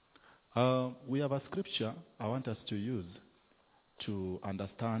We have a scripture I want us to use to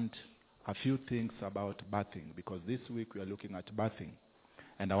understand a few things about bathing, because this week we are looking at bathing.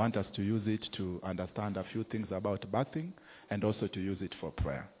 And I want us to use it to understand a few things about bathing and also to use it for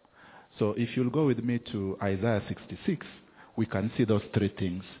prayer. So if you'll go with me to Isaiah 66, we can see those three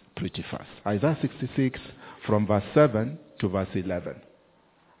things pretty fast. Isaiah 66 from verse 7 to verse 11.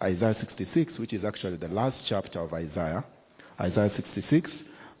 Isaiah 66, which is actually the last chapter of Isaiah. Isaiah 66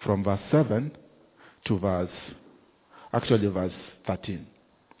 from verse 7 to verse 13.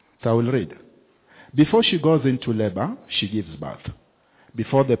 So I will read. Before she goes into labor, she gives birth.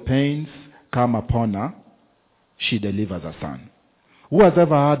 Before the pains come upon her, she delivers a son. Who has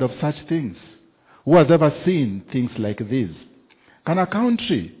ever heard of such things? Who has ever seen things like these? Can a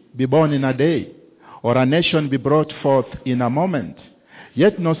country be born in a day, or a nation be brought forth in a moment?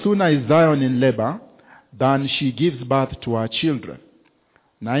 Yet no sooner is Zion in labor than she gives birth to her children.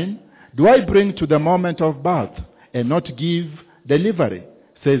 9. Do I bring to the moment of birth and not give delivery,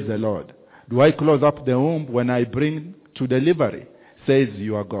 says the Lord? Do I close up the womb when I bring to delivery, says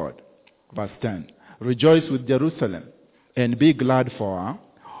your God? Verse 10. Rejoice with Jerusalem and be glad for her,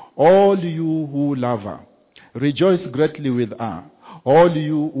 all you who love her. Rejoice greatly with her, all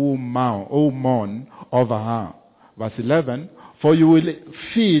you who mourn over her. Verse 11. For you will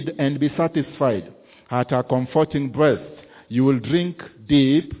feed and be satisfied at her comforting breast. You will drink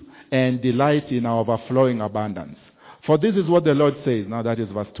deep and delight in her overflowing abundance. For this is what the Lord says. Now that is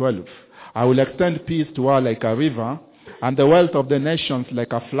verse 12. I will extend peace to her like a river, and the wealth of the nations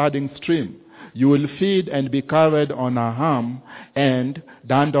like a flooding stream. You will feed and be carried on her arm and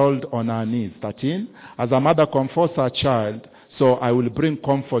dandled on her knees. 13. As a mother comforts her child, so I will bring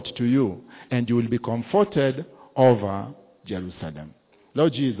comfort to you, and you will be comforted over Jerusalem.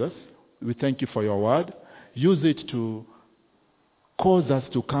 Lord Jesus, we thank you for your word. Use it to cause us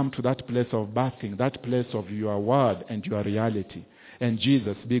to come to that place of bathing, that place of your word and your reality. And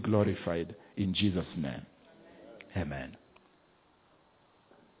Jesus, be glorified in Jesus' name. Amen.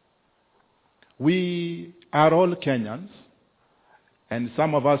 We are all Kenyans, and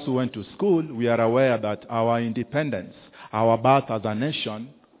some of us who went to school, we are aware that our independence, our birth as a nation,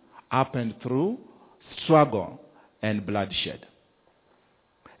 happened through struggle and bloodshed.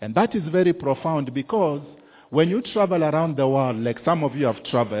 And that is very profound, because when you travel around the world, like some of you have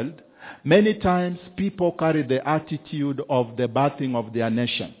traveled, many times people carry the attitude of the birthing of their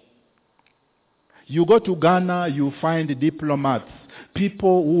nation. You go to Ghana, you find diplomats,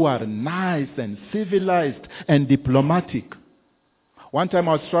 people who are nice and civilized and diplomatic. One time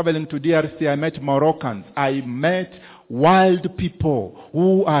I was traveling to DRC, I met Moroccans. I met wild people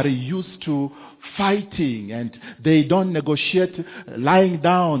who are used to fighting, and they don't negotiate lying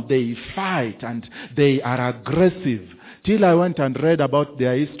down, they fight, and they are aggressive. Till I went and read about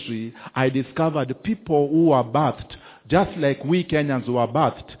their history, I discovered people who were birthed just like we Kenyans were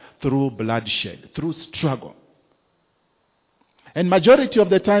birthed through bloodshed, through struggle. And majority of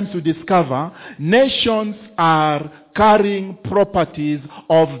the times we discover nations are carrying properties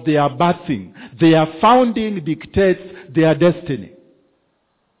of their birthing. Their founding dictates their destiny.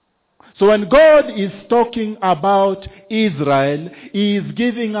 So when God is talking about Israel, He is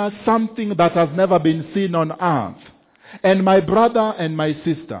giving us something that has never been seen on earth. And my brother and my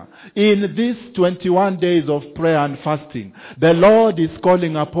sister, in these 21 days of prayer and fasting, the Lord is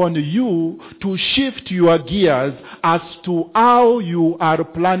calling upon you to shift your gears as to how you are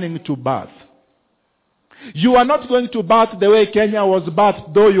planning to birth. You are not going to birth the way Kenya was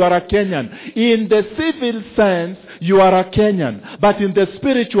birthed, though you are a Kenyan. In the civil sense, you are a Kenyan. But in the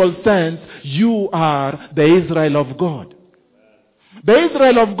spiritual sense, you are the Israel of God. The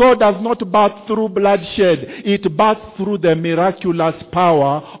Israel of God does not birth through bloodshed. It births through the miraculous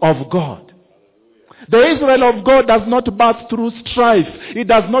power of God. The Israel of God does not birth through strife. It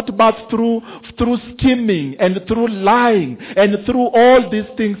does not birth through scheming and through lying and through all these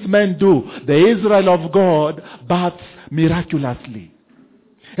things men do. The Israel of God births miraculously.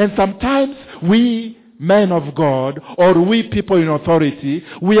 And sometimes we men of God, or we people in authority,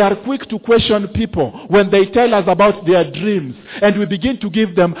 we are quick to question people when they tell us about their dreams, and we begin to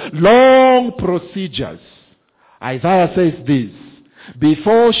give them long procedures. Isaiah says this: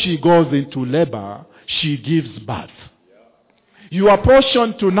 before she goes into labor, she gives birth. Your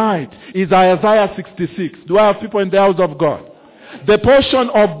portion tonight is Isaiah 66. Do I have people in the house of God? The portion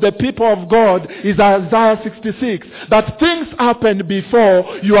of the people of God is Isaiah 66. That things happened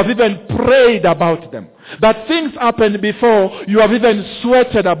before you have even prayed about them. That things happened before you have even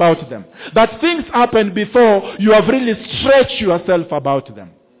sweated about them. That things happened before you have really stretched yourself about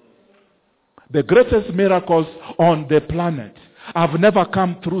them. The greatest miracles on the planet have never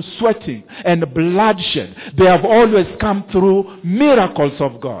come through sweating and bloodshed. They have always come through miracles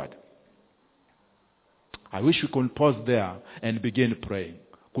of God. I wish we could pause there and begin praying.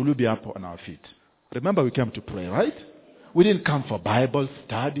 Could we be up on our feet? Remember, we came to pray, right? We didn't come for Bible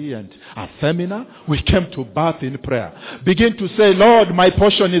study and a seminar. We came to bath in prayer. Begin to say, Lord, my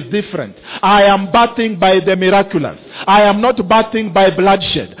portion is different. I am bathing by the miraculous. I am not bathing by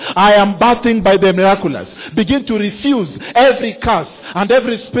bloodshed. I am bathing by the miraculous. Begin to refuse every curse and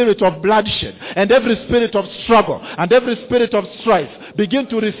every spirit of bloodshed and every spirit of struggle and every spirit of strife. Begin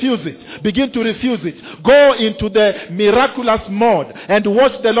to refuse it. Begin to refuse it. Go into the miraculous mode and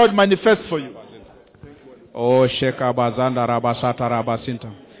watch the Lord manifest for you. Oh, Sheka Bazanda Rabasata Rabasinta.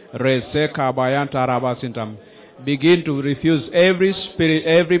 Reseka Bayanta Rabasinta. Begin to refuse every spirit,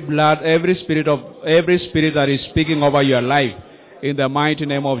 every blood, every spirit that is speaking over your life. In the mighty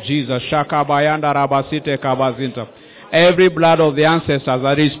name of Jesus. Shaka Bayanda Rabasite Kabazinta. Every blood of the ancestors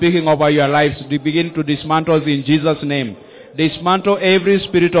that is speaking over your lives, begin to dismantle in Jesus' name. Dismantle every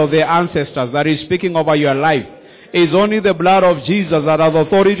spirit of the ancestors that is speaking over your life. It's only the blood of Jesus that has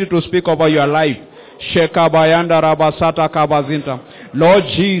authority to speak over your life. Shekabayanda Rabasata Kabazinta. Lord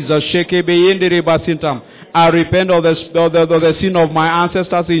Jesus, Shekebeyende Rebasinta. I repent of the sin of my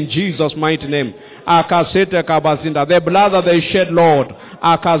ancestors in Jesus' mighty name. Akasete Kabazinta. The blood that they shed, Lord.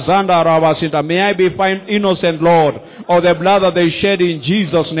 Akazanda Rabasinta. May I be found innocent, Lord, of the blood that they shed in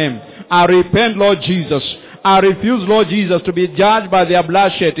Jesus' name. I repent, Lord Jesus. I refuse, Lord Jesus, to be judged by their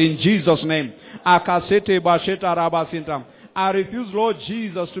bloodshed in Jesus' name. Akasete Basheta Rabasinta. I refuse, Lord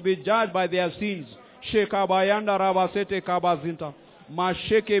Jesus, to be judged by their sins. Shekabayanda Rabasete Kabazinta.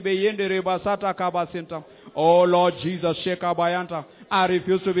 Masheke Beyende Rebasata Kabazinta. Oh Lord Jesus, Shekabayanta. I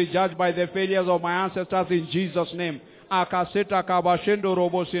refuse to be judged by the failures of my ancestors in Jesus' name. Akaseta Kabashendo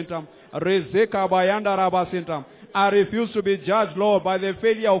Robosinta. Rezeka Bayanda Rabasinta. I refuse to be judged, Lord, by the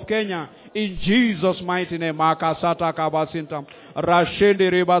failure of Kenya in Jesus' mighty name. Akasata Kabasinta.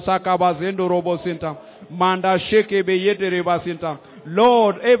 Rashende Rebasaka Bazendo Robosinta. Manda Sheke Beyete Rebasinta.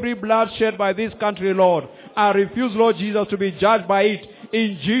 Lord, every blood shed by this country, Lord, I refuse, Lord Jesus, to be judged by it.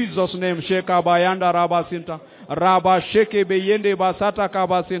 In Jesus' name, Sheka Bayanda Rabasinta. Rabba Sheke Beyende Basata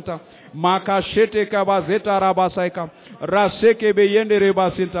Kabasinta. Maka Shete Kabazeta Rabasaika. Raseke Beyende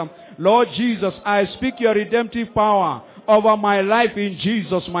Rebasinta. Lord Jesus, I speak your redemptive power over my life in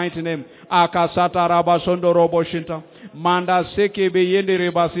Jesus' mighty name. Akasata Rabasondo Roboshinta. Manda Seke Beyende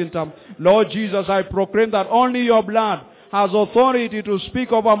Rebasinta. Lord Jesus, I proclaim that only your blood has authority to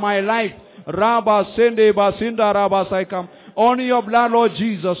speak over my life. Rabba Sende Basinda Rabba Saikam. Only your blood, Lord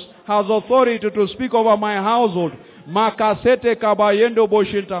Jesus, has authority to speak over my household. Makasete Kabayendo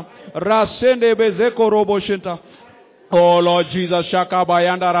Boshinta. Rasende Bezeko Roboshinta. Oh Lord Jesus, Shaka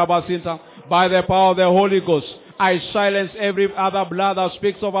Bayanda Rabasinta. By the power of the Holy Ghost, I silence every other blood that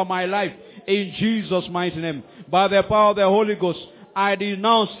speaks over my life. In Jesus' mighty name. By the power of the Holy Ghost, I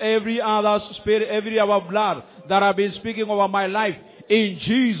denounce every other spirit, every other blood that have been speaking over my life. In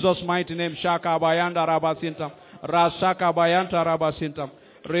Jesus' mighty name. Shaka Bayanda Rabasinta. Rasaka Bayanta Rabasinta.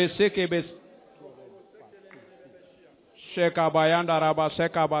 Reseke Bes. Sheka Bayanda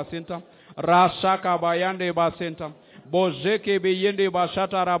Rabaseka Basinta. Rasaka Bayande Basinta. Bozeke Beyende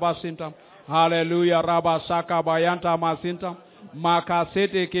Bashata Rabasinta. Hallelujah. Rabasaka Bayanta Masinta.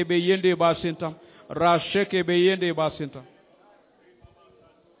 Makasete Kebeyende Basinta. Rasheke Beyende Basinta.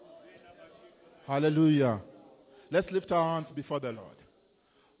 Hallelujah. Let's lift our hands before the Lord.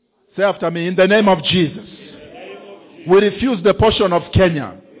 Say after me, in the name of Jesus, we refuse the portion of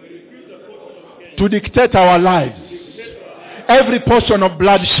Kenya to dictate our lives. Every portion of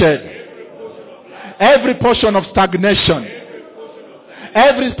bloodshed, every portion of stagnation,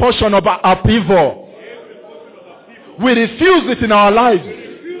 every portion of upheaval, we refuse it in our lives.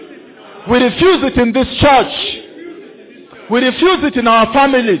 We refuse it in this church. We refuse it in our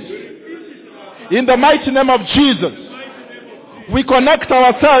families. In the mighty name of Jesus, we connect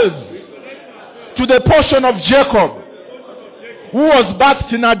ourselves to the portion of Jacob, who was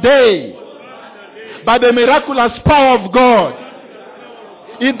birthed in a day by the miraculous power of God.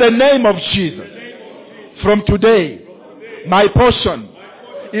 In the name of Jesus, from today, my portion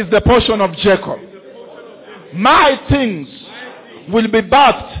is the portion of Jacob. My things will be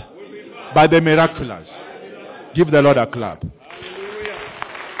birthed by the miraculous. Give the Lord a clap.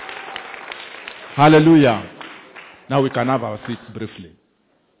 Hallelujah. Now we can have our seats briefly.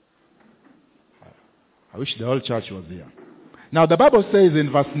 I wish the whole church was here. Now the Bible says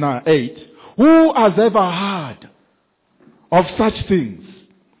in verse 8, who has ever heard of such things?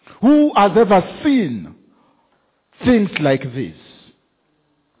 Who has ever seen things like this?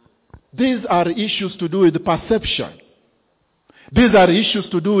 These are issues to do with perception. These are issues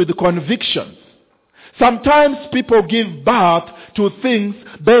to do with convictions. Sometimes people give birth to things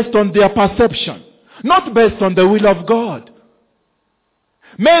based on their perception, not based on the will of God.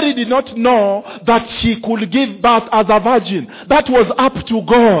 Mary did not know that she could give birth as a virgin. That was up to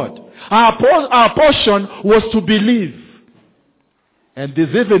God. Our portion was to believe. And this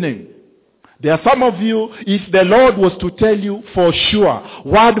evening, there are some of you, if the Lord was to tell you for sure,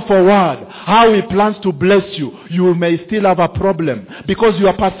 word for word, how He plans to bless you, you may still have a problem because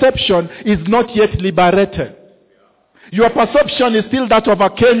your perception is not yet liberated. Your perception is still that of a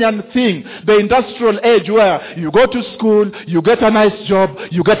Kenyan thing, the industrial age where you go to school, you get a nice job,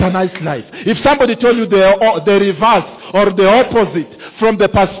 you get a nice life. If somebody told you the reverse or the opposite from the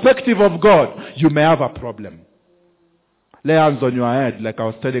perspective of God, you may have a problem. Lay hands on your head like I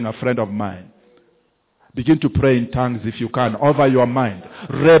was telling a friend of mine. Begin to pray in tongues if you can, over your mind.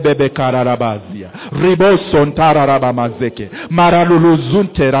 Rebebe kararabazia. Riboson tararabamazeke.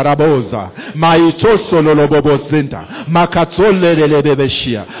 Maraluluzunte raraboza. Maitoso lolobobozinta. Makatsole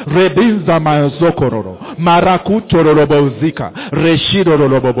lelebebeshia. Rebinza mayozokororo. Marakuto lolobozika. Reshido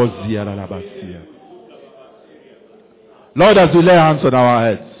lolobobozia rarabasia. Lord, as we lay hands on our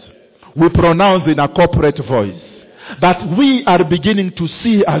heads, we pronounce in a corporate voice that we are beginning to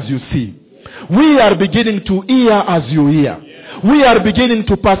see as you see. We are beginning to hear as you hear. We are beginning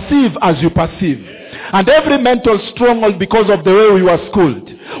to perceive as you perceive. And every mental stronghold, because of the way we were schooled,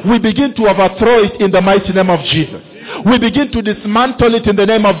 we begin to overthrow it in the mighty name of Jesus. We begin to dismantle it in the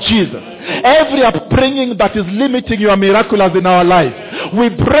name of Jesus. Every upbringing that is limiting your miraculous in our life, we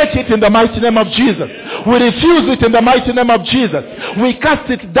break it in the mighty name of Jesus. We refuse it in the mighty name of Jesus. We cast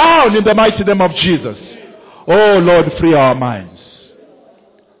it down in the mighty name of Jesus. Oh Lord, free our minds.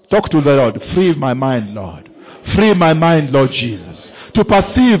 Talk to the Lord. Free my mind, Lord. Free my mind, Lord Jesus. To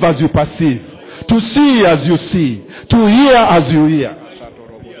perceive as you perceive. To see as you see. To hear as you hear.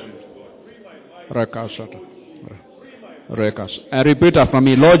 And repeat after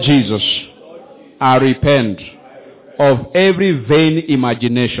me. Lord Jesus, I repent of every vain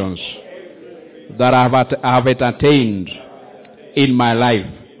imaginations that I have entertained in my life.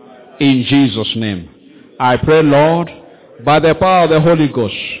 In Jesus' name. I pray, Lord, by the power of the Holy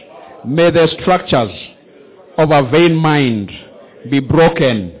Ghost, may the structures of a vain mind be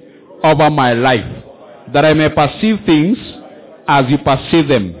broken over my life, that I may perceive things as you perceive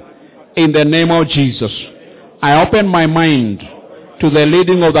them. In the name of Jesus, I open my mind to the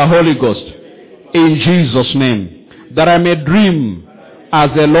leading of the Holy Ghost. In Jesus' name, that I may dream as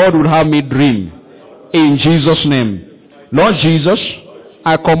the Lord would have me dream. In Jesus' name. Lord Jesus,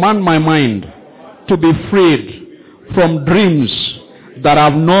 I command my mind to be freed from dreams that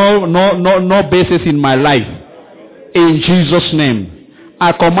have no basis in my life. In Jesus' name.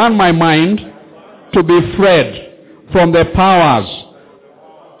 I command my mind to be freed from the powers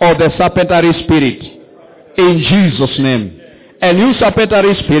of the serpentary spirit. In Jesus' name. And you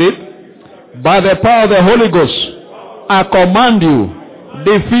serpentary spirit, by the power of the Holy Ghost, I command you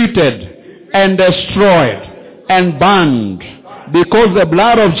defeated and destroyed and banned, because the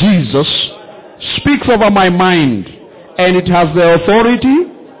blood of Jesus speaks over my mind, and it has the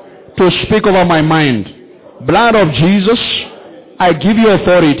authority to speak over my mind. Blood of Jesus, I give you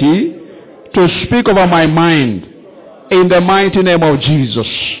authority to speak over my mind in the mighty name of Jesus.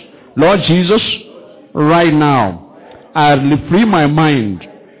 Lord Jesus, right now, I free my mind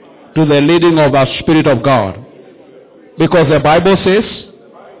to the leading of the Spirit of God. Because the Bible says,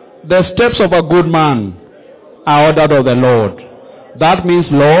 the steps of a good man are ordered of the Lord. That means,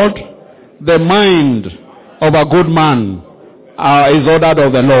 Lord, the mind of a good man is ordered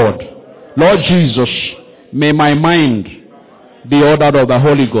of the Lord. Lord Jesus, may my mind be ordered of the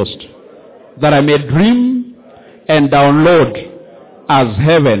Holy Ghost, that I may dream and download as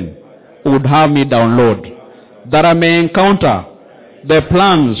heaven would have me download, that I may encounter the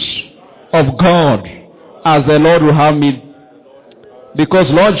plans of God as the Lord will have me. Because,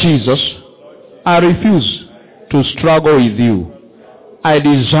 Lord Jesus, I refuse to struggle with you. I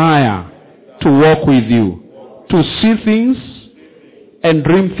desire to walk with you, to see things and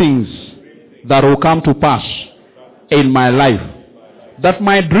dream things that will come to pass in my life. That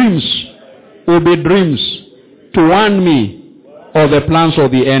my dreams will be dreams to warn me of the plans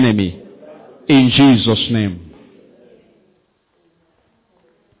of the enemy. In Jesus' name.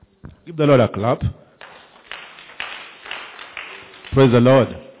 Give the Lord a clap. Praise the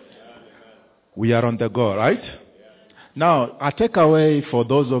Lord. We are on the go, right? Now, a takeaway for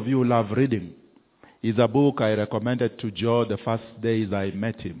those of you who love reading is a book I recommended to Joe the first days I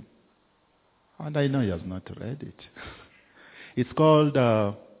met him. And I know he has not read it. It's called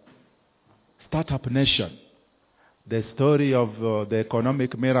Startup Nation. the story of the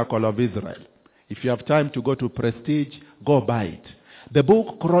economic miracle of Israel. If you have time to go to Prestige, go buy it. The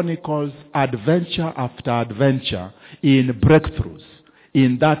book chronicles adventure after adventure in breakthroughs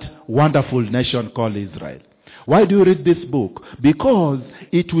in that wonderful nation called Israel. Why do you read this book? Because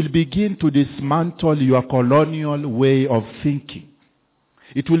it will begin to dismantle your colonial way of thinking.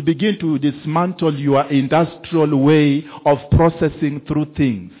 It will begin to dismantle your industrial way of processing through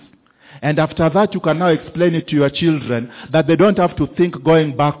things. And after that, you can now explain it to your children that they don't have to think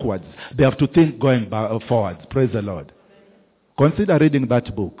going backwards. They have to think going forwards. Praise the Lord. Consider reading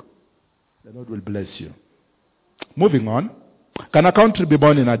that book. The Lord will bless you. Moving on. Can a country be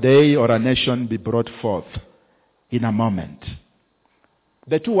born in a day or a nation be brought forth in a moment?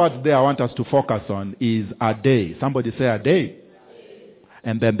 The two words there I want us to focus on is a day. Somebody say a day.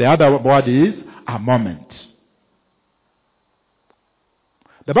 And then the other word is a moment.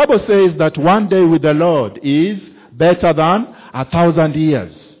 The Bible says that one day with the Lord is better than 1,000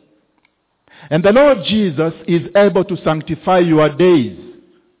 years. And the Lord Jesus is able to sanctify your days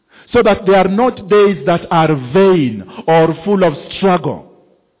so that they are not days that are vain or full of struggle.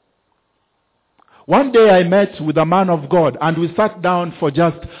 One day I met with a man of God and we sat down for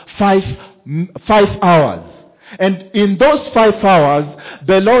just 5 hours. And in those 5 hours,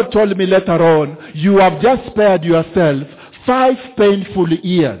 the Lord told me later on, you have just spared yourself 5 painful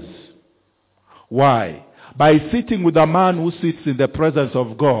years. Why? By sitting with a man who sits in the presence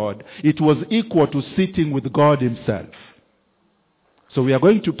of God, it was equal to sitting with God himself. So we are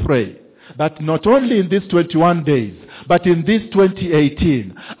going to pray that not only in these 21 days, but in this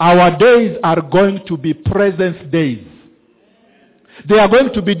 2018, our days are going to be presence days. They are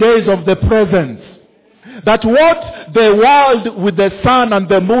going to be days of the presence. That what the world with the sun and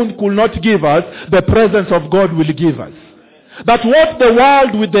the moon could not give us, the presence of God will give us. That what the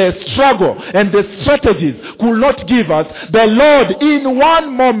world with the struggle and the strategies could not give us, the Lord in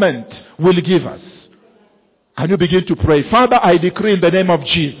one moment will give us. Can you begin to pray? Father, I decree in the name of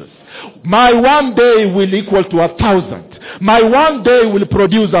Jesus, my one day will equal to 1,000. My one day will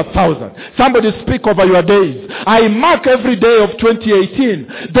produce 1,000. Somebody speak over your days. I mark every day of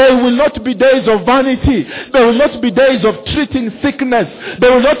 2018. They will not be days of vanity. They will not be days of treating sickness. They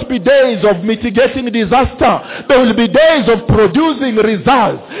will not be days of mitigating disaster. They will be days of producing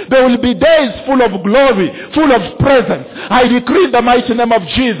results. They will be days full of glory, full of presence. I decree in the mighty name of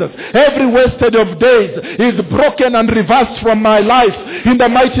Jesus, every wasted of days is broken and reversed from my life. In the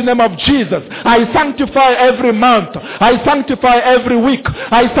mighty name of Jesus, I sanctify every month. I sanctify every week.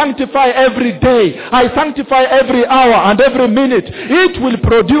 I sanctify every day. I sanctify every hour and every minute. It will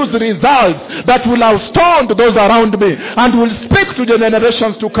produce results that will astound those around me and will speak to the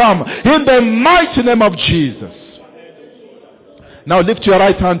generations to come. In the mighty name of Jesus. Now lift your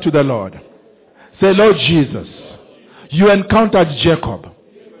right hand to the Lord. Say, Lord Jesus, you encountered Jacob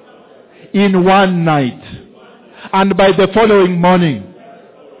in one night, and by the following morning,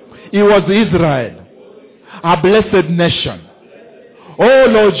 it was Israel, a blessed nation. Oh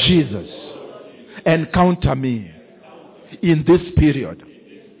Lord Jesus, encounter me in this period,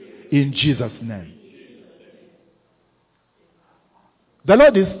 in Jesus' name. The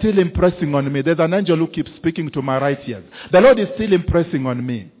Lord is still impressing on me. There's an angel who keeps speaking to my right ear. The Lord is still impressing on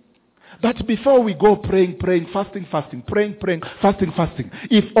me that before we go praying, fasting, praying, fasting,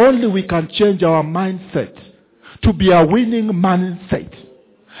 if only we can change our mindset to be a winning mindset,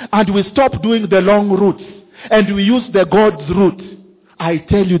 and we stop doing the long routes and we use the God's route, I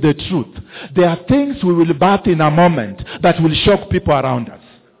tell you the truth, there are things we will birth in a moment that will shock people around us.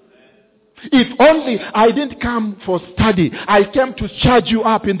 If only I didn't come for study, I came to charge you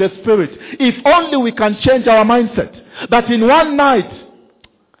up in the spirit. If only we can change our mindset, that in one night,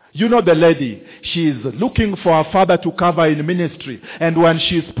 you know the lady, she's looking for her father to cover in ministry. And when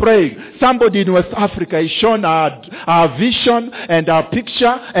she's praying, somebody in West Africa is shown her vision and her picture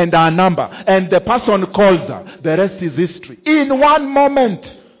and her number. And the person calls her. The rest is history. In one moment,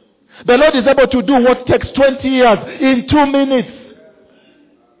 the Lord is able to do what takes 20 years in 2 minutes.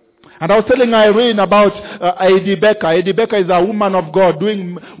 And I was telling Irene about A.D. Becker. A.D. Becker is a woman of God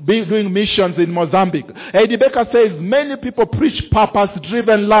doing missions in Mozambique. A.D. Becker says, many people preach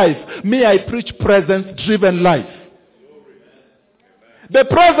purpose-driven life. Me, I preach presence-driven life. The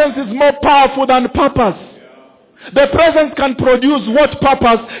presence is more powerful than purpose. The presence can produce what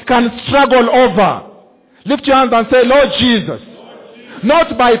purpose can struggle over. Lift your hands and say, Lord Jesus,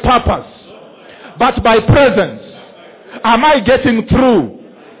 not by purpose, but by presence, am I getting through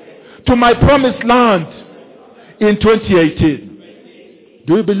to my promised land in 2018.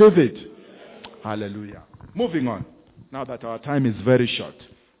 Do you believe it? Hallelujah. Moving on. Now that our time is very short.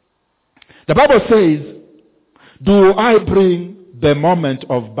 The Bible says, do I bring the moment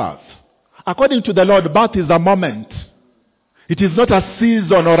of birth? According to the Lord, birth is a moment. It is not a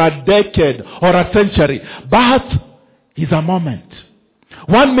season or a decade or a century. Birth is a moment.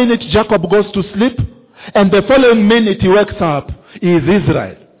 1 minute Jacob goes to sleep, and the following minute he wakes up. He is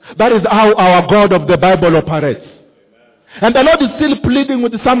Israel. That is how our God of the Bible operates. And the Lord is still pleading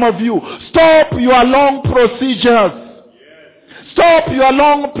with some of you. Stop your long procedures. Stop your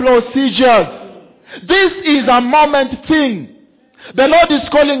long procedures. This is a moment thing. The Lord is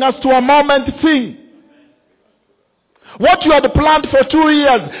calling us to a moment thing. What you had planned for 2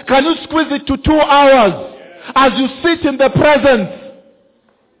 years, can you squeeze it to 2 hours as you sit in the presence?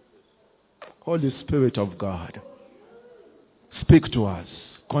 Holy Spirit of God, speak to us.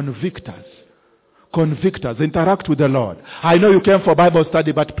 Convict us. Convict us. Interact with the Lord. I know you came for Bible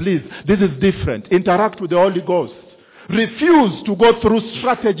study, but please, this is different. Interact with the Holy Ghost. Refuse to go through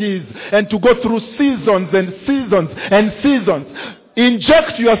strategies and to go through seasons and seasons and seasons.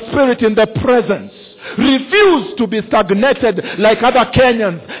 Inject your spirit in the presence. Refuse to be stagnated like other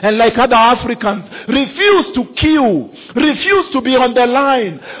Kenyans and like other Africans. Refuse to queue. Refuse to be on the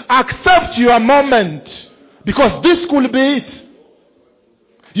line. Accept your moment, because this could be it.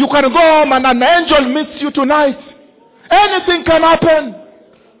 You can go home and an angel meets you tonight. Anything can happen.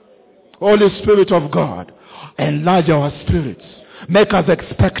 Holy Spirit of God, enlarge our spirits. Make us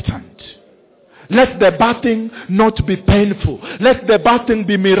expectant. Let the birthing not be painful. Let the birthing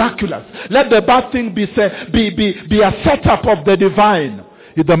be miraculous. Let the birthing be a setup of the divine.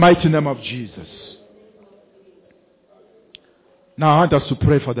 In the mighty name of Jesus. Now I want us to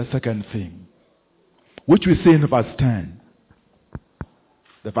pray for the second thing, which we see in verse 10.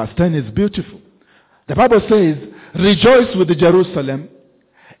 The verse 10 is beautiful. The Bible says, rejoice with Jerusalem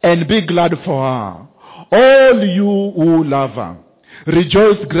and be glad for her. All you who love her,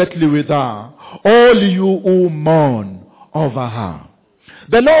 rejoice greatly with her. All you who mourn over her.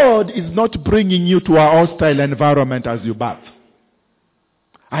 The Lord is not bringing you to a hostile environment as you birth.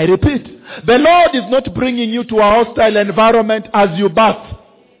 I repeat, the Lord is not bringing you to a hostile environment as you birth.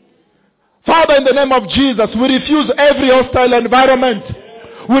 Father, in the name of Jesus, we refuse every hostile environment.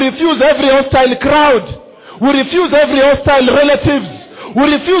 We refuse every hostile crowd. We refuse every hostile relatives. We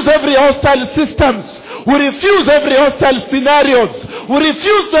refuse every hostile systems. We refuse every hostile scenarios. We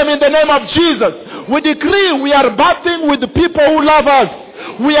refuse them in the name of Jesus. We decree we are battling with the people who love us.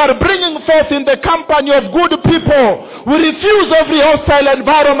 We are bringing forth in the company of good people. We refuse every hostile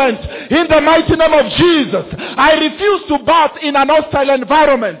environment in the mighty name of Jesus. I refuse to bat in an hostile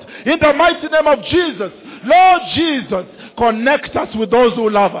environment in the mighty name of Jesus. Lord Jesus, connect us with those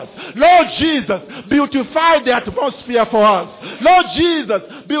who love us. Lord Jesus, beautify the atmosphere for us. Lord Jesus,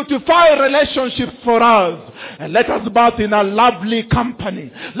 beautify relationships for us. And let us bath in a lovely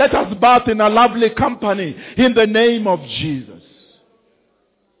company. Let us bath in a lovely company in the name of Jesus.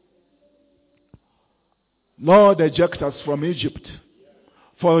 Lord, eject us from Egypt.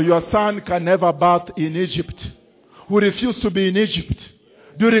 For your son can never bath in Egypt. We refuse to be in Egypt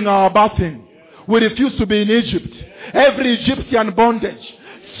during our bathing. We refuse to be in Egypt. Every Egyptian bondage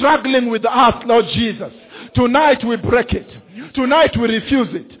struggling with us, Lord Jesus. Tonight we break it. Tonight we refuse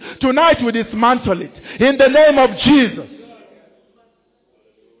it. Tonight we dismantle it. In the name of Jesus.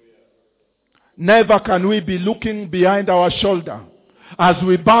 Never can we be looking behind our shoulder as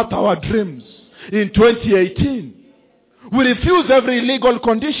we bath our dreams in 2018. We refuse every illegal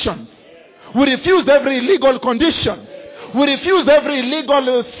condition. We refuse every illegal condition. We refuse every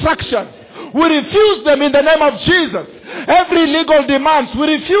illegal structure. We refuse them in the name of Jesus. Every legal demands, we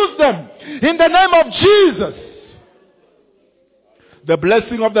refuse them in the name of Jesus. The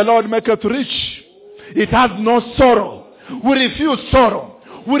blessing of the Lord maketh rich. It has no sorrow. We refuse sorrow.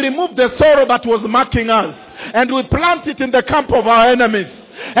 We remove the sorrow that was marking us, and we plant it in the camp of our enemies.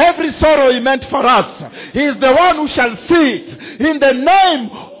 Every sorrow he meant for us, he is the one who shall see it in the name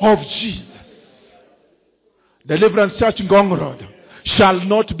of Jesus. Deliverance Church Ngong Road shall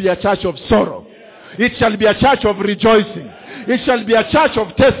not be a church of sorrow. It shall be a church of rejoicing. It shall be a church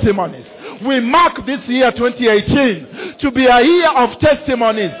of testimonies. We mark this year 2018 to be a year of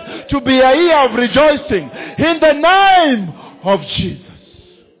testimonies, to be a year of rejoicing in the name of Jesus.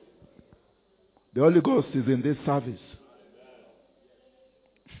 The Holy Ghost is in this service.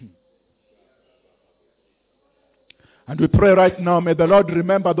 And we pray right now, may the Lord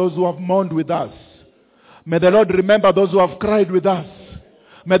remember those who have mourned with us. May the Lord remember those who have cried with us.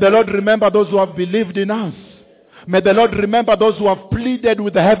 May the Lord remember those who have believed in us. May the Lord remember those who have pleaded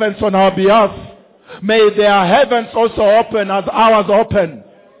with the heavens on our behalf. May their heavens also open as ours open.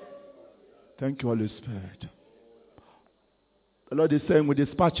 Thank you, Holy Spirit. The Lord is saying we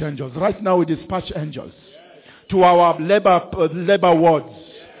dispatch angels. Right now we dispatch angels to our labor wards.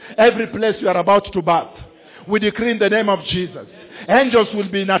 Every place we are about to birth. We decree in the name of Jesus. Angels will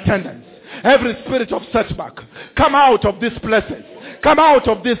be in attendance. Every spirit of setback, come out of these places. Come out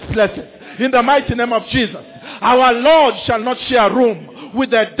of these places. In the mighty name of Jesus. Our Lord shall not share room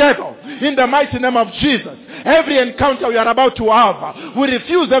with the devil. In the mighty name of Jesus. Every encounter we are about to have, we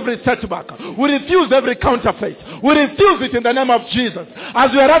refuse every setback. We refuse every counterfeit. We refuse it in the name of Jesus.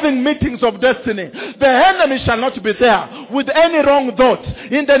 As we are having meetings of destiny, the enemy shall not be there with any wrong thought.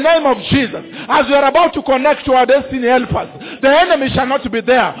 In the name of Jesus. As we are about to connect to our destiny helpers, the enemy shall not be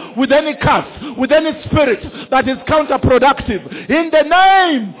there with any curse, with any spirit that is counterproductive. In the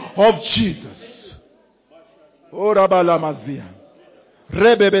name of Jesus. Orabalamazia.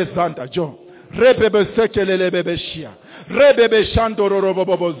 Rebebe Santa Joe. Rebebe Sekelelebebe Shia. Rebebe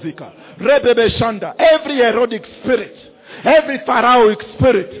Shandorobobozika. Rebebe Shanda. Every erotic spirit, every pharaohic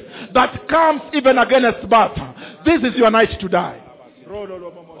spirit that comes even against birth, this is your night to die.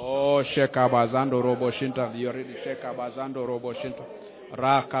 Oh, Shekabazando Roboshinta. You already Shekabazando Roboshinta.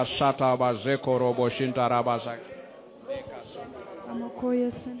 Rakashata Bazeko Roboshinta Rabazak.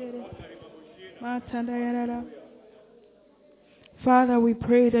 Father, we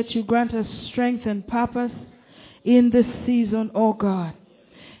pray that you grant us strength and purpose in this season, oh God.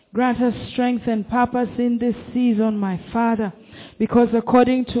 Grant us strength and purpose in this season, my Father, because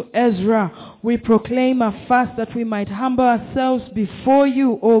according to Ezra, we proclaim a fast that we might humble ourselves before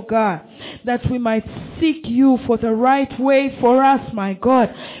you, O God, that we might seek you for the right way for us, my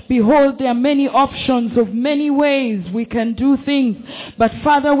God. Behold, there are many options of many ways we can do things, but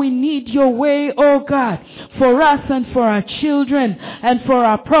Father, we need your way, O God, for us and for our children and for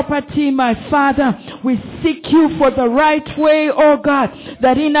our property, my Father. We seek you for the right way, O God,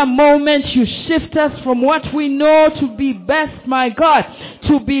 that in a moment you shift us from what we know to be best, my God,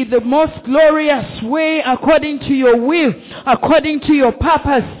 to be the most glorious way according to your will, according to your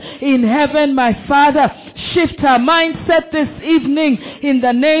purpose in heaven, my Father. Shift our mindset this evening in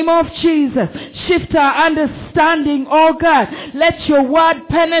the name of Jesus. Shift our understanding, oh God. Let your word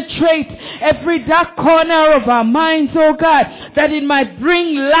penetrate every dark corner of our minds, oh God, that it might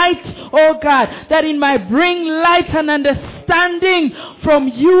bring light, oh God, that it might bring light and understanding from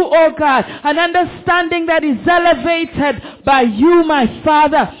you, oh God, an understanding that is elevated by you, my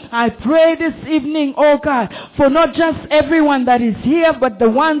Father. I pray this evening, oh God, for not just everyone that is here, but the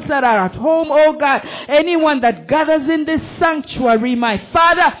ones that are at home, oh God, anyone that gathers in this sanctuary, my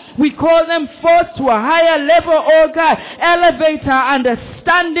Father, we call them forth to a higher level, oh God. Elevate our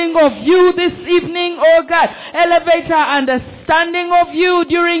understanding of you this evening, oh God. Elevate our understanding of you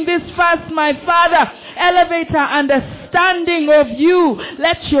during this fast, my Father. Elevate our understanding of you.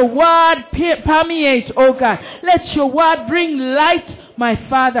 Let your word permeate, oh God. Let your word bring light, my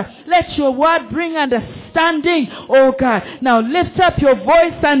Father. Let your word bring understanding, oh God. Now lift up your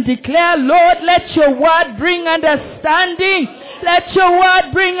voice and declare, Lord, let your word bring understanding. Let your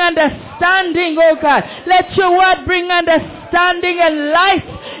word bring understanding, oh God. Let your word bring understanding and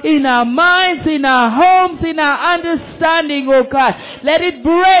light in our minds, in our homes, in our understanding, oh God. Let it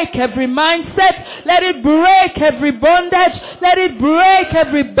break every mindset. Let it break every bondage. Let it break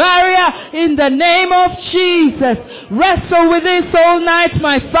every barrier in the name of Jesus. Wrestle with this all night,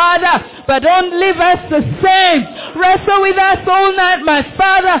 my Father, but don't leave us the same. Wrestle with us all night, my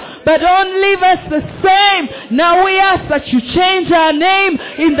Father, but don't leave us the same. Now we ask that you change our name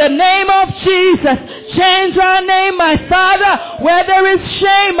in the name of Jesus. Change our name, my Father. Where there is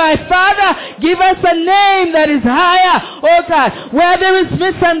shame, my Father, give us a name that is higher, oh God. Where there is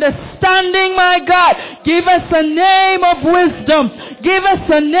misunderstanding, my God, give us a name of wisdom. Give us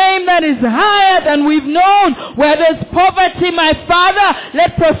a name that is higher than we've known. Where there's poverty, my Father,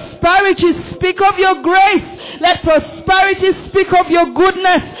 let prosperity speak of your grace. Let prosperity speak of your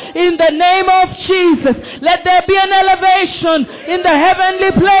goodness in the name of Jesus. Let there be an elevation in the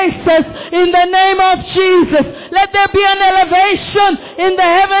heavenly places in the name of Jesus. Let there be an elevation in the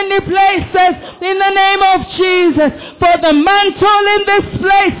heavenly places in the name of Jesus. For the mantle in this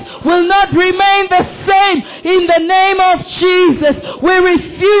place will not remain the same in the name of Jesus. We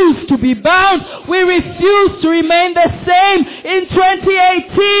refuse to be bound. We refuse to remain the same in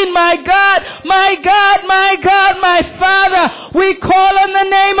 2018, my God, my God, my God, my Father. We call on the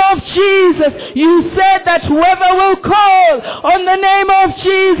name of Jesus. You said that whoever will call on the name of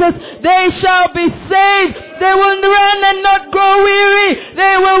Jesus, they shall be saved. They will run and not grow weary.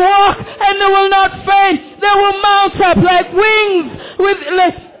 They will walk and they will not faint. They will mount up like wings with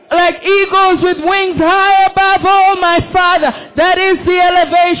like eagles with wings high above all, my Father. That is the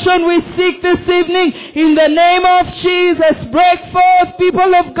elevation we seek this evening. In the name of Jesus, break forth,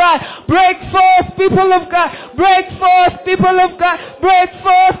 people of God. Break forth, people of God. Break forth, people of God. Break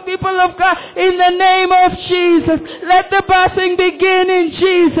forth, people of God. In the name of Jesus. Let the birthing begin in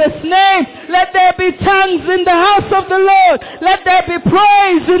Jesus' name. Let there be tongues in the house of the Lord. Let there be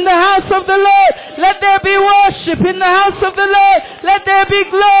praise in the house of the Lord. Let there be worship in the house of the Lord. Let there be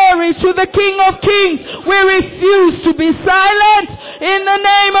glory to the King of Kings. We refuse to be silent in the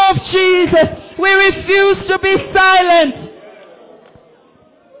name of Jesus. We refuse to be silent.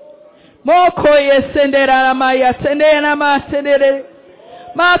 Mokoye sendera ramaya sendera ma sendere.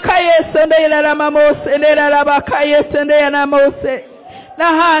 Makaye sendera ramamo sendera rabakaye sendera namose.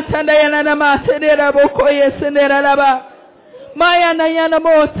 Naha sendera nama sendera bokoye sendera raba. Maya nayana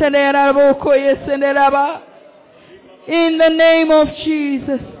mo sendera bokoye sendera ba. In the name of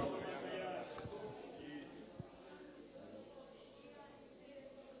Jesus.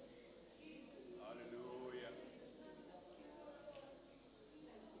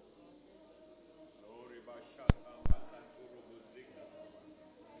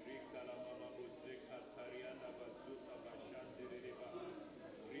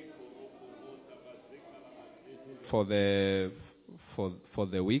 For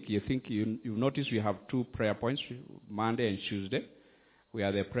the week, you think you've noticed we have 2 prayer points, Monday and Tuesday. We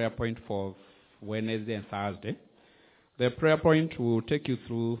are the prayer point for Wednesday and Thursday. The prayer point will take you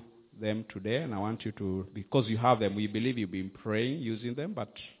through them today, and I want you to, because you have them, we believe you've been praying using them,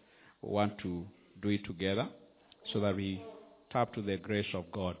 but we want to do it together so that we tap to the grace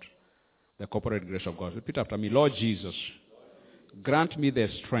of God, the corporate grace of God. Repeat after me. Lord Jesus, grant me the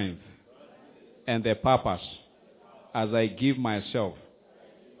strength and the purpose as I give myself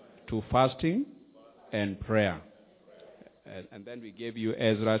to fasting and prayer. And then we gave you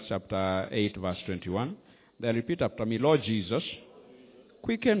Ezra chapter 8 verse 21. Then repeat after me. Lord Jesus,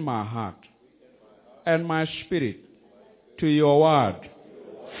 quicken my heart and my spirit to your word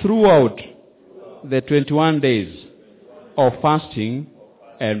throughout the 21 days of fasting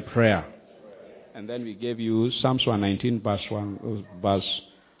and prayer. And then we gave you Psalms 119 verse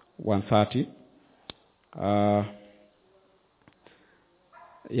 130.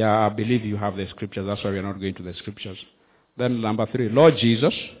 I believe you have the scriptures. That's why we are not going to the scriptures. Then number 3, Lord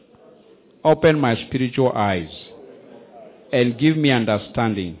Jesus, open my spiritual eyes and give me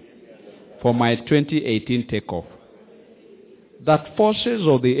understanding for my 2018 takeoff. That forces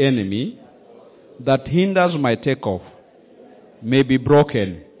of the enemy that hinders my takeoff may be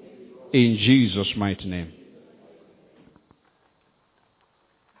broken in Jesus' mighty name.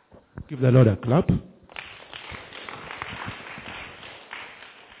 Give the Lord a clap.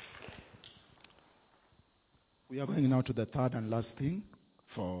 We are going now to the third and last thing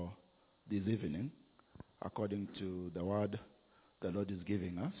for this evening, according to the word the Lord is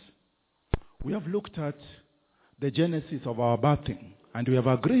giving us. We have looked at the genesis of our birthing, and we have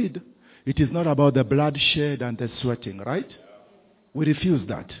agreed it is not about the bloodshed and the sweating, right? We refuse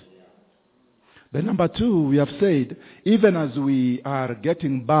that. Then number 2, we have said, even as we are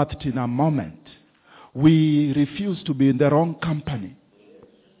getting birthed in a moment, we refuse to be in the wrong company.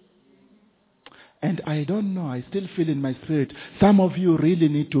 And I don't know, I still feel in my spirit, some of you really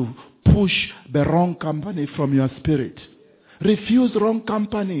need to push the wrong company from your spirit. Refuse wrong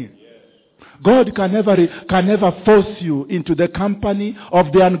company. God can never force you into the company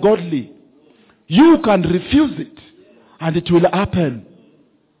of the ungodly. You can refuse it, and it will happen.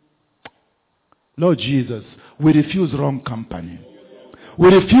 Lord Jesus, we refuse wrong company. We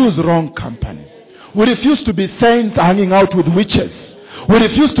refuse wrong company. We refuse to be saints hanging out with witches. We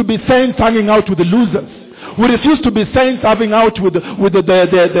refuse to be saints hanging out with the losers. We refuse to be saints hanging out with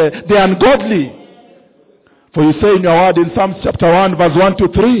the ungodly. For you say in your word in Psalms chapter 1 verse 1 to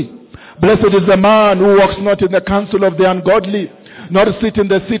 3, blessed is the man who walks not in the counsel of the ungodly, nor sit in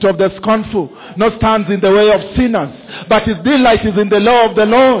the seat of the scornful, nor stands in the way of sinners, but his delight is in the law of the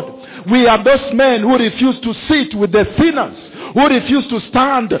Lord. We are those men who refuse to sit with the sinners, who refuse to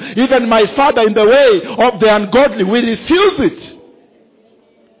stand, even my Father, in the way of the ungodly. We refuse it.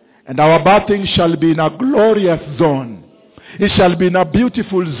 And our birthing shall be in a glorious zone. It shall be in a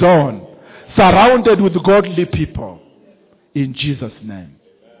beautiful zone, surrounded with godly people. In Jesus' name.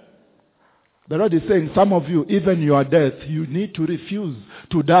 The Lord is saying, some of you, even your death, you need to refuse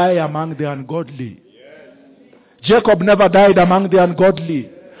to die among the ungodly. Jacob never died among the ungodly.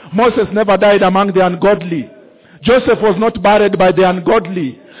 Moses never died among the ungodly. Joseph was not buried by the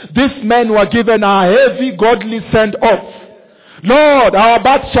ungodly. These men were given a heavy godly send-off. Lord, our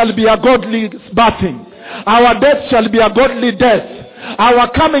birth shall be a godly birthing. Our death shall be a godly death.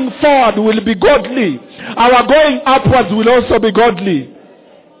 Our coming forward will be godly. Our going upwards will also be godly.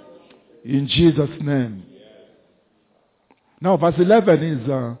 In Jesus' name. Now verse 11 is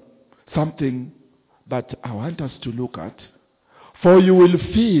something that I want us to look at. For you will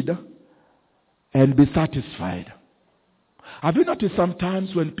feed and be satisfied. Have you noticed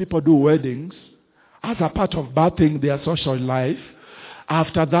sometimes when people do weddings, as a part of birthing their social life,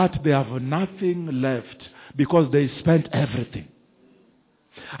 after that they have nothing left because they spent everything.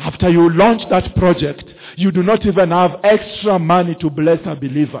 After you launch that project, you do not even have extra money to bless a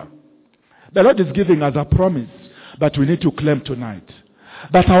believer. The Lord is giving us a promise that we need to claim tonight.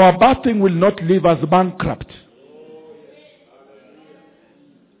 That our birthing will not leave us bankrupt.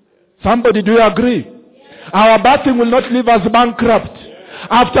 Somebody, do you agree? Our birthing will not leave us bankrupt.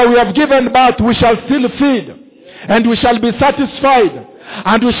 After we have given birth, we shall still feed. And we shall be satisfied.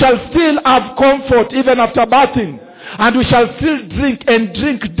 And we shall still have comfort even after birthing. And we shall still drink and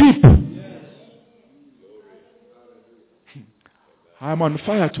drink deep. I'm on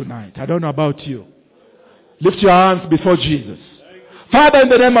fire tonight. I don't know about you. Lift your hands before Jesus. Father, in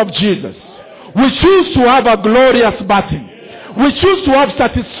the name of Jesus, we choose to have a glorious birthing. We choose to have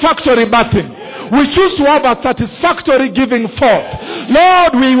satisfactory birthing. We choose to have a satisfactory giving forth.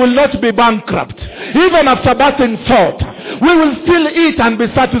 Lord, we will not be bankrupt. Even after birthing forth, we will still eat and be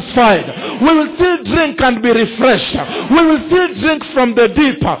satisfied. We will still drink and be refreshed. We will still drink from the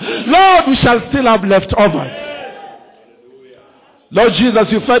deep. Lord, we shall still have leftovers. Lord Jesus,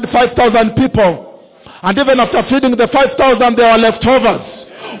 you fed 5,000 people. And even after feeding the 5,000, there were leftovers.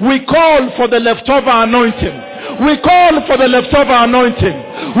 We call for the leftover anointing. We call for the leftover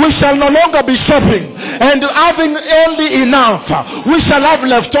anointing. We shall no longer be shopping and having only enough. We shall have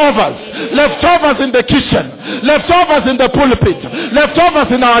leftovers. Leftovers in the kitchen. Leftovers in the pulpit.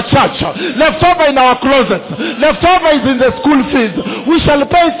 Leftovers in our church. Leftover in our closets. Leftovers in the school fees. We shall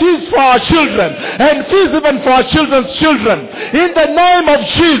pay fees for our children and fees even for our children's children. In the name of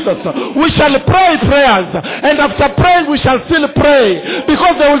Jesus, we shall pray prayers, and after praying we shall still pray,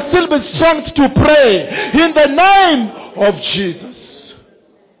 because there will still be strength to pray. In the name of Jesus.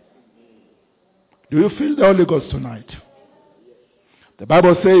 Do you feel the Holy Ghost tonight? The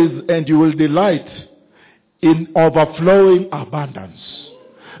Bible says, and you will delight in overflowing abundance.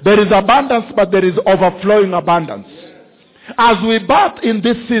 There is abundance, but there is overflowing abundance. As we bath in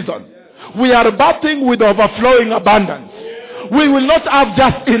this season, we are bathing with overflowing abundance. We will not have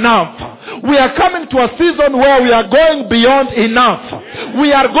just enough. We are coming to a season where we are going beyond enough.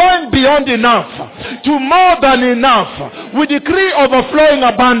 We are going beyond enough to more than enough. We decree overflowing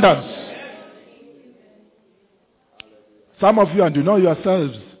abundance. Some of you, and you know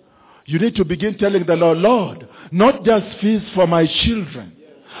yourselves, you need to begin telling the Lord, Lord, not just feast for my children,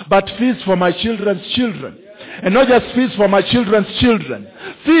 but feast for my children's children. And not just feast for my children's children.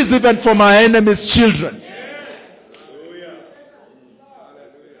 Feast even for my enemies' children.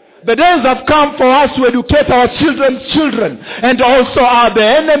 The days have come for us to educate our children's children, and also the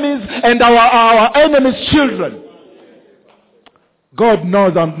enemies and our enemies' children. God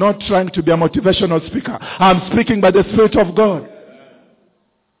knows I'm not trying to be a motivational speaker. I'm speaking by the Spirit of God.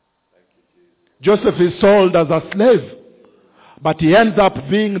 Joseph is sold as a slave, but he ends up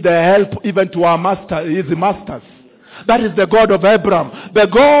being the help even to his masters. That is the God of Abraham, the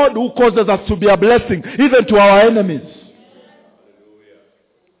God who causes us to be a blessing even to our enemies.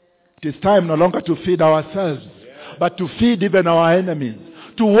 It is time no longer to feed ourselves, but to feed even our enemies.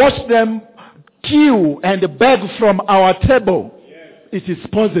 To watch them queue and beg from our table. It is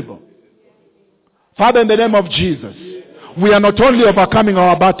possible. Father, in the name of Jesus, we are not only overcoming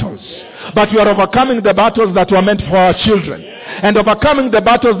our battles, but we are overcoming the battles that were meant for our children. And overcoming the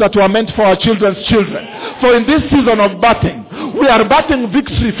battles that were meant for our children's children. For in this season of battling, we are battling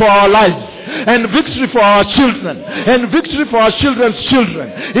victory for our lives. And victory for our children. And victory for our children's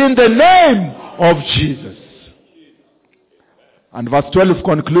children. In the name of Jesus. And verse 12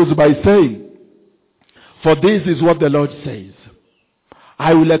 concludes by saying, for this is what the Lord says.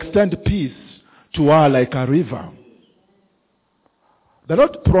 I will extend peace to her like a river. The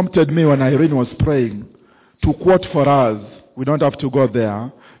Lord prompted me when Irene was praying to quote for us. We don't have to go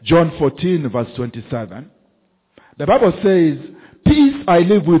there. John 14 verse 27. The Bible says, peace I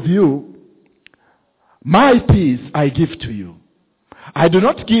leave with you. My peace I give to you. I do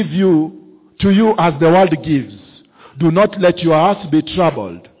not give you to you as the world gives. Do not let your hearts be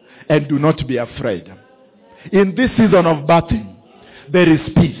troubled and do not be afraid. In this season of bathing, there is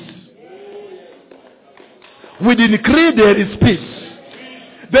peace. We decree there is peace.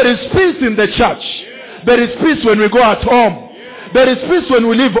 There is peace in the church. There is peace when we go at home. There is peace when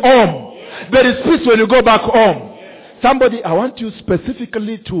we leave home. There is peace when we go back home. Somebody, I want you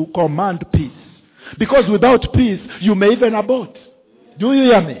specifically to command peace. Because without peace, you may even abort. Do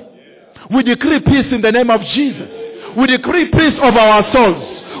you hear me? We decree peace in the name of Jesus. We decree peace of our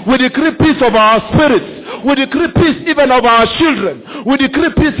souls. We decree peace of our spirits. We decree peace even of our children. We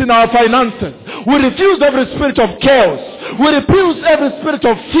decree peace in our finances. We refuse every spirit of chaos. We refuse every spirit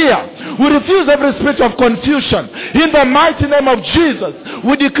of fear. We refuse every spirit of confusion. In the mighty name of Jesus,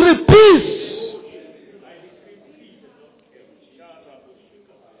 we decree peace.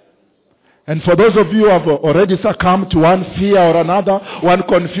 And for those of you who have already succumbed to one fear or another, one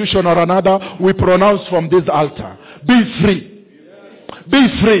confusion or another, we pronounce from this altar, be free. Be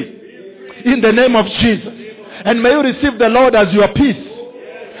free. In the name of Jesus. And may you receive the Lord as your peace.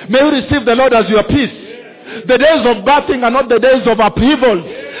 May you receive the Lord as your peace. The days of bathing are not the days of upheavals.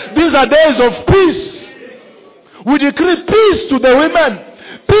 These are days of peace. We decree peace to the women,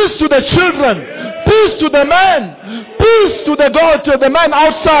 peace to the children, peace to the men, peace to the men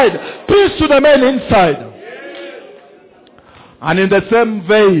outside, peace to the men inside. And in the same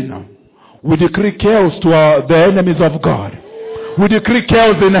vein, we decree chaos to the enemies of God. We decree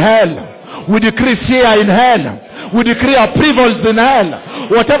chaos in hell. We decree fear in hell. We decree upheavals in hell.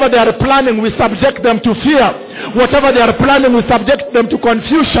 Whatever they are planning, we subject them to fear. Whatever they are planning, we subject them to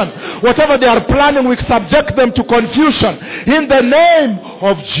confusion. Whatever they are planning, we subject them to confusion. In the name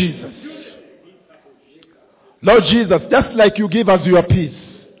of Jesus. Lord Jesus, just like you give us your peace,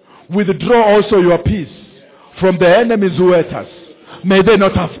 withdraw also your peace from the enemies who hate us. May they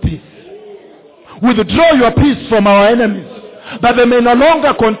not have peace. Withdraw your peace from our enemies, that they may no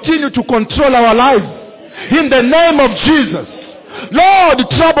longer continue to control our lives. In the name of Jesus. Lord,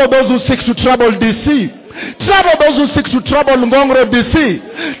 trouble those who seek to trouble DC. Trouble those who seek to trouble Ngongoro DC.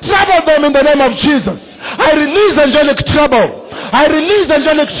 Trouble them in the name of Jesus. I release angelic trouble. I release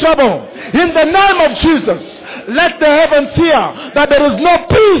angelic trouble. In the name of Jesus. Let the heavens hear that there is no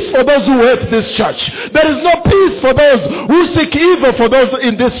peace for those who hate this church. There is no peace for those who seek evil for those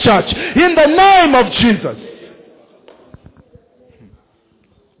in this church. In the name of Jesus.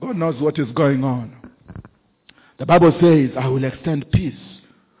 God knows what is going on. The Bible says, I will extend peace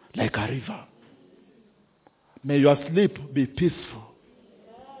like a river. May your sleep be peaceful.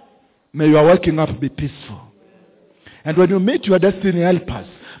 May your waking up be peaceful. And when you meet your destiny helpers,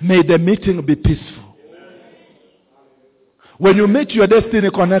 may the meeting be peaceful. When you meet your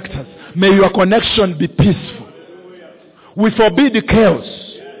destiny connectors, may your connection be peaceful. We forbid chaos.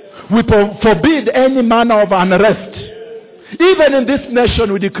 We forbid any manner of unrest. Even in this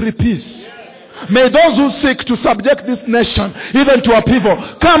nation we decree peace. May those who seek to subject this nation even to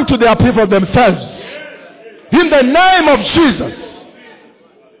upheaval come to the upheaval themselves. In the name of Jesus.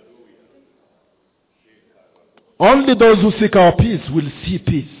 Only those who seek our peace will see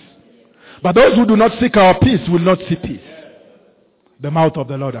peace. But those who do not seek our peace will not see peace. The mouth of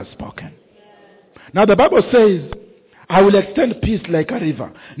the Lord has spoken. Now the Bible says, I will extend peace like a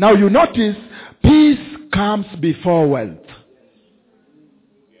river. Now you notice, peace comes before wealth.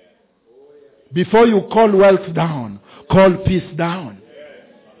 Before you call wealth down, call peace down.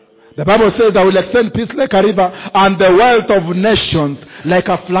 The Bible says, I will extend peace like a river and the wealth of nations like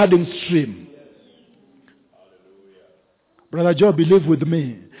a flooding stream. Brother Joe, believe with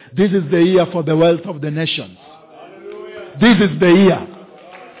me. This is the year for the wealth of the nations. This is the year.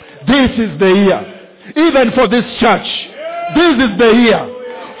 This is the year. Even for this church. This is the year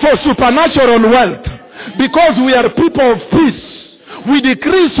for supernatural wealth. Because we are people of peace. We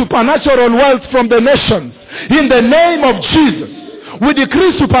decree supernatural wealth from the nations. In the name of Jesus. We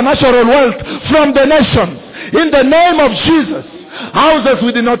decree supernatural wealth from the nations. In the name of Jesus. Houses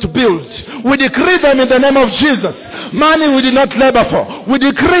we did not build. We decree them in the name of Jesus. Money we did not labor for. We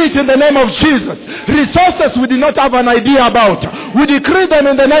decree it in the name of Jesus. Resources we did not have an idea about. We decree them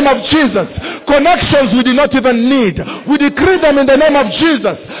in the name of Jesus. Connections we did not even need. We decree them in the name of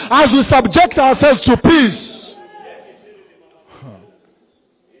Jesus. As we subject ourselves to peace.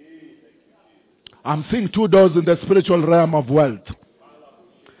 I'm seeing 2 doors in the spiritual realm of wealth.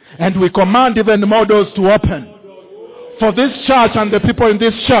 And we command even more doors to open. For this church and the people in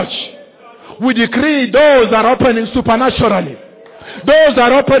this church. We decree doors are opening supernaturally. Doors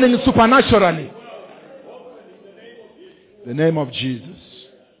are opening supernaturally. The name of Jesus.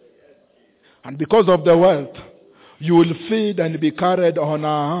 And because of the wealth, you will feed and be carried on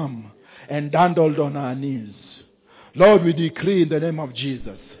our arm and dandled on our knees. Lord, we decree in the name of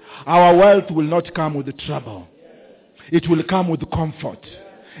Jesus. Our wealth will not come with trouble. It will come with comfort.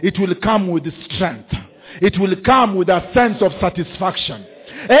 It will come with strength. It will come with a sense of satisfaction.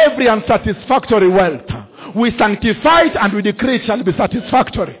 Every unsatisfactory wealth, we sanctify it and we decree it shall be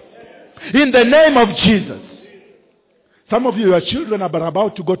satisfactory. In the name of Jesus. Some of you, your children are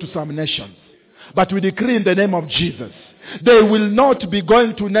about to go to some nations. But we decree in the name of Jesus, they will not be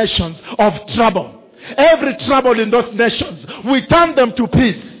going to nations of trouble. Every trouble in those nations, we turn them to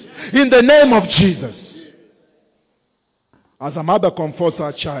peace in the name of Jesus. As a mother comforts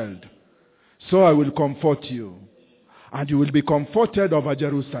her child, so I will comfort you. And you will be comforted over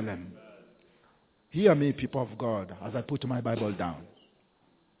Jerusalem. Hear me, people of God, as I put my Bible down.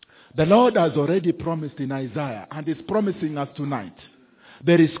 The Lord has already promised in Isaiah, and is promising us tonight,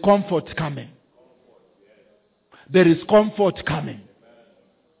 there is comfort coming. There is comfort coming.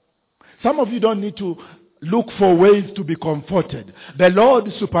 Some of you don't need to look for ways to be comforted. The Lord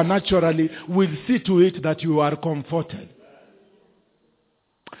supernaturally will see to it that you are comforted.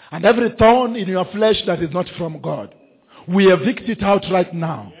 And every thorn in your flesh that is not from God, we evict it out right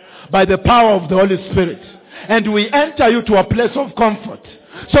now by the power of the Holy Spirit. And we enter you to a place of comfort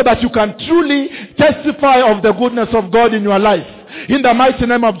so that you can truly testify of the goodness of God in your life. In the mighty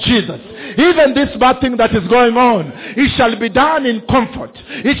name of Jesus. Even this bad thing that is going on, it shall be done in comfort.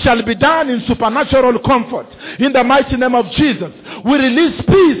 It shall be done in supernatural comfort. In the mighty name of Jesus. We release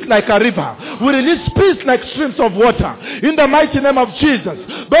peace like a river. We release peace like streams of water. In the mighty name of Jesus.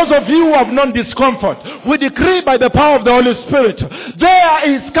 Those of you who have known discomfort, we decree by the power of the Holy Spirit,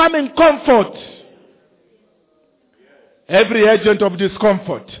 there is coming comfort. Every agent of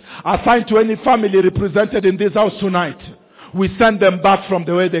discomfort assigned to any family represented in this house tonight, we send them back from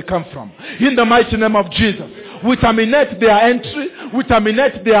the way they come from. In the mighty name of Jesus. We terminate their entry. We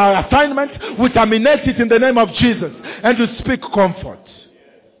terminate their assignment. We terminate it in the name of Jesus. And we speak comfort.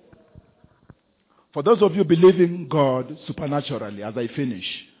 For those of you believing God supernaturally, as I finish,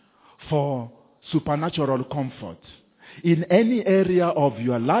 for supernatural comfort in any area of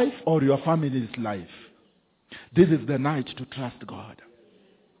your life or your family's life, this is the night to trust God.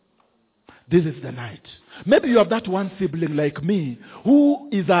 This is the night. Maybe you have that one sibling like me who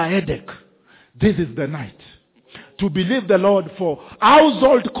is a headache. This is the night to believe the Lord for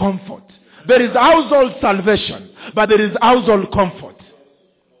household comfort. There is household salvation, but there is household comfort.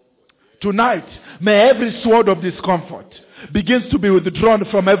 Tonight, may every sword of discomfort begins to be withdrawn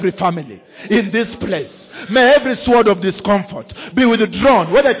from every family in this place. May every sword of discomfort be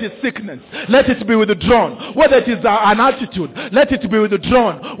withdrawn. Whether it is sickness, let it be withdrawn. Whether it is an attitude, let it be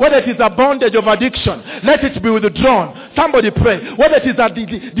withdrawn. Whether it is a bondage of addiction, let it be withdrawn. Somebody pray. Whether it is a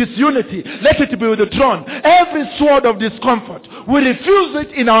disunity, let it be withdrawn. Every sword of discomfort, we refuse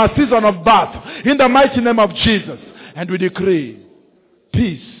it in our season of birth. In the mighty name of Jesus. And we decree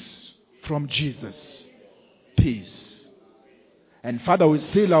peace from Jesus. Peace. And Father, we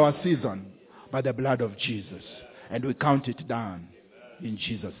seal our season by the blood of Jesus. And we count it down in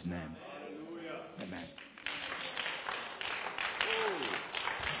Jesus' name. Amen.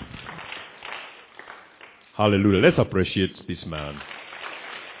 Hallelujah. Let's appreciate this man.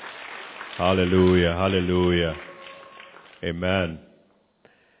 Hallelujah. Hallelujah. Amen.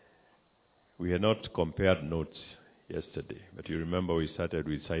 We had not compared notes yesterday, but you remember we started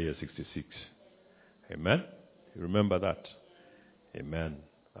with Isaiah 66. Amen. You remember that? Amen.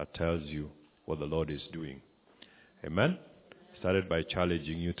 That tells you what the Lord is doing. Amen. Started by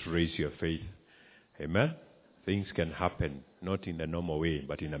challenging you to raise your faith. Amen. Things can happen, not in the normal way,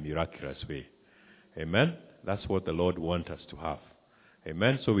 but in a miraculous way. Amen. That's what the Lord wants us to have.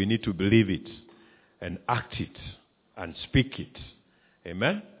 Amen. So we need to believe it and act it and speak it.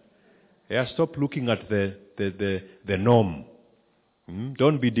 Amen. Yeah, stop looking at the norm.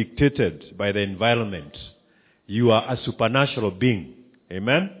 Don't be dictated by the environment. You are a supernatural being.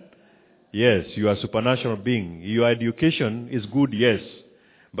 Amen. Yes, you are a supernatural being. Your education is good, yes,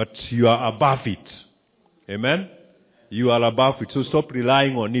 but you are above it. Amen? You are above it, so stop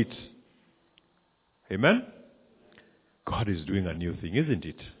relying on it. Amen? God is doing a new thing, isn't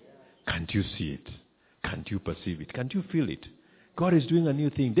it? Can't you see it? Can't you perceive it? Can't you feel it? God is doing a new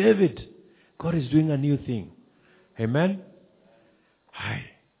thing. David, God is doing a new thing. Amen?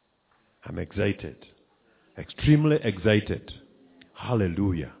 I'm excited. Extremely excited.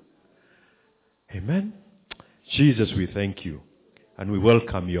 Hallelujah. Amen. Jesus, we thank you. And we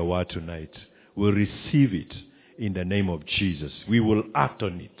welcome your word tonight. We'll receive it in the name of Jesus. We will act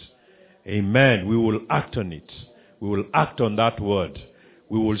on it. Amen. We will act on it. We will act on that word.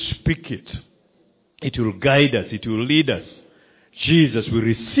 We will speak it. It will guide us. It will lead us. Jesus, we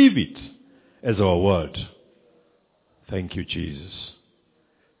receive it as our word. Thank you, Jesus.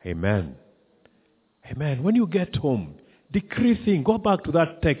 Amen. Amen. When you get home, decree things. Go back to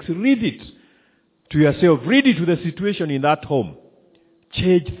that text. Read it to yourself. Read it to the situation in that home.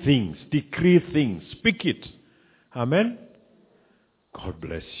 Change things. Decree things. Speak it. Amen. God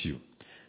bless you.